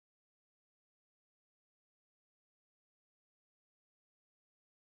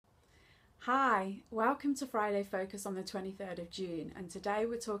Hi, welcome to Friday Focus on the 23rd of June, and today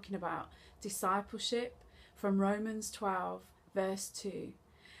we're talking about discipleship from Romans 12 verse 2.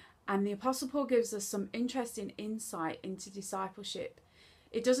 And the Apostle Paul gives us some interesting insight into discipleship.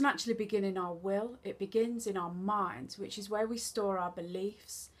 It doesn't actually begin in our will, it begins in our mind, which is where we store our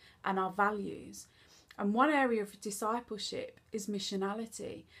beliefs and our values. And one area of discipleship is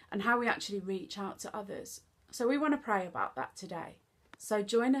missionality and how we actually reach out to others. So we want to pray about that today. So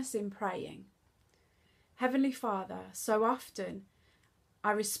join us in praying. Heavenly Father, so often I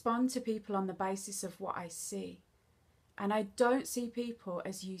respond to people on the basis of what I see, and I don't see people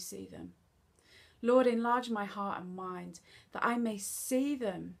as you see them. Lord, enlarge my heart and mind that I may see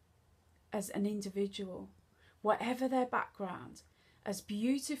them as an individual, whatever their background, as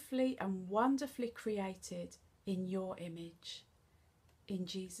beautifully and wonderfully created in your image. In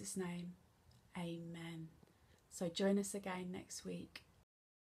Jesus' name, amen. So join us again next week.